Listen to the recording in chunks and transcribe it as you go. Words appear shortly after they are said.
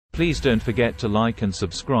Please don't forget to like and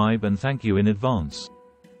subscribe, and thank you in advance.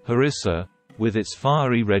 Harissa, with its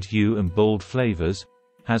fiery red hue and bold flavors,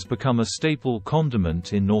 has become a staple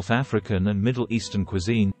condiment in North African and Middle Eastern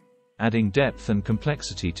cuisine, adding depth and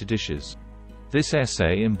complexity to dishes. This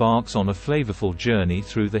essay embarks on a flavorful journey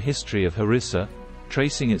through the history of harissa,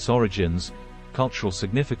 tracing its origins, cultural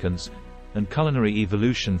significance, and culinary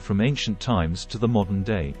evolution from ancient times to the modern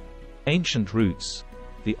day. Ancient roots.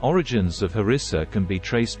 The origins of harissa can be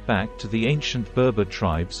traced back to the ancient Berber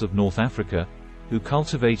tribes of North Africa, who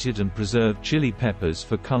cultivated and preserved chili peppers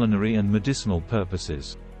for culinary and medicinal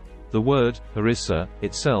purposes. The word harissa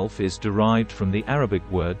itself is derived from the Arabic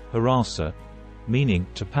word harasa, meaning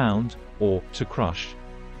to pound or to crush,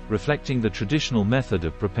 reflecting the traditional method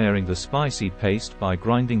of preparing the spicy paste by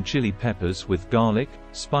grinding chili peppers with garlic,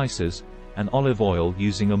 spices, and olive oil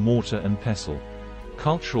using a mortar and pestle.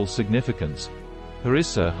 Cultural significance.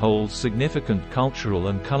 Harissa holds significant cultural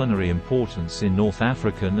and culinary importance in North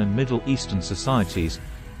African and Middle Eastern societies,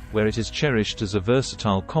 where it is cherished as a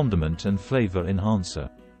versatile condiment and flavor enhancer.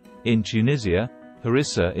 In Tunisia,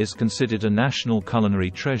 harissa is considered a national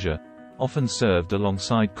culinary treasure, often served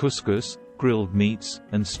alongside couscous, grilled meats,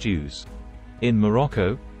 and stews. In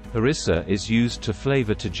Morocco, harissa is used to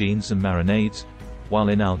flavor tagines and marinades, while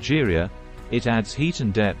in Algeria, it adds heat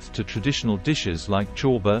and depth to traditional dishes like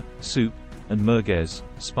chorba, soup, and merguez,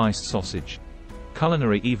 spiced sausage.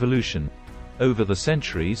 Culinary evolution. Over the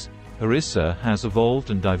centuries, harissa has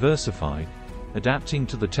evolved and diversified, adapting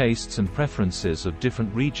to the tastes and preferences of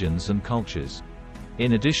different regions and cultures.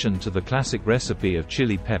 In addition to the classic recipe of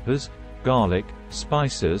chili peppers, garlic,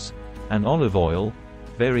 spices, and olive oil,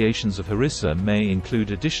 variations of harissa may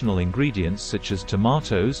include additional ingredients such as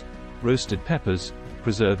tomatoes, roasted peppers,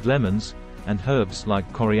 preserved lemons, and herbs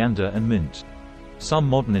like coriander and mint. Some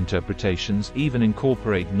modern interpretations even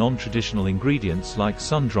incorporate non-traditional ingredients like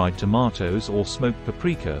sun-dried tomatoes or smoked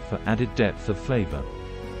paprika for added depth of flavor.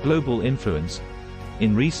 Global influence.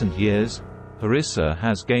 In recent years, harissa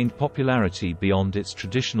has gained popularity beyond its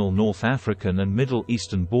traditional North African and Middle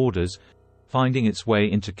Eastern borders, finding its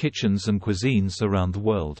way into kitchens and cuisines around the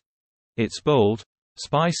world. Its bold,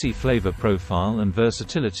 spicy flavor profile and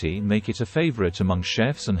versatility make it a favorite among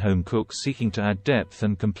chefs and home cooks seeking to add depth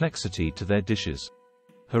and complexity to their dishes.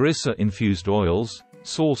 Harissa-infused oils,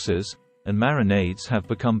 sauces, and marinades have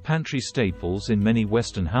become pantry staples in many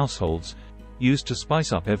Western households, used to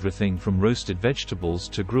spice up everything from roasted vegetables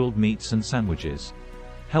to grilled meats and sandwiches.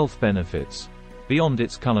 Health benefits. Beyond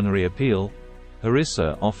its culinary appeal,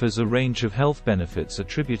 harissa offers a range of health benefits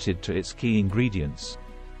attributed to its key ingredients.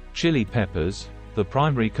 Chili peppers, the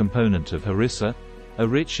primary component of harissa, are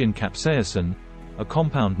rich in capsaicin, a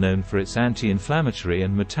compound known for its anti-inflammatory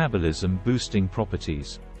and metabolism-boosting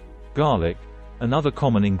properties. Garlic, another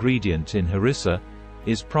common ingredient in harissa,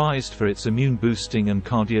 is prized for its immune-boosting and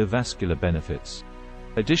cardiovascular benefits.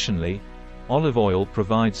 Additionally, olive oil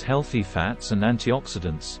provides healthy fats and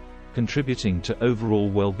antioxidants, contributing to overall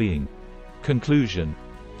well-being. Conclusion.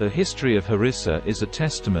 The history of harissa is a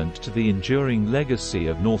testament to the enduring legacy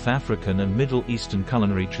of North African and Middle Eastern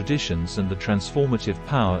culinary traditions and the transformative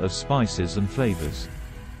power of spices and flavors.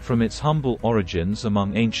 From its humble origins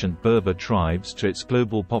among ancient Berber tribes to its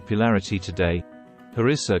global popularity today,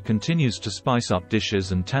 harissa continues to spice up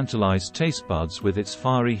dishes and tantalize taste buds with its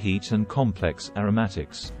fiery heat and complex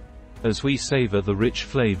aromatics. As we savor the rich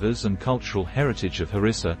flavors and cultural heritage of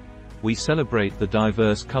harissa, we celebrate the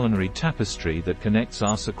diverse culinary tapestry that connects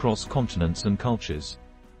us across continents and cultures.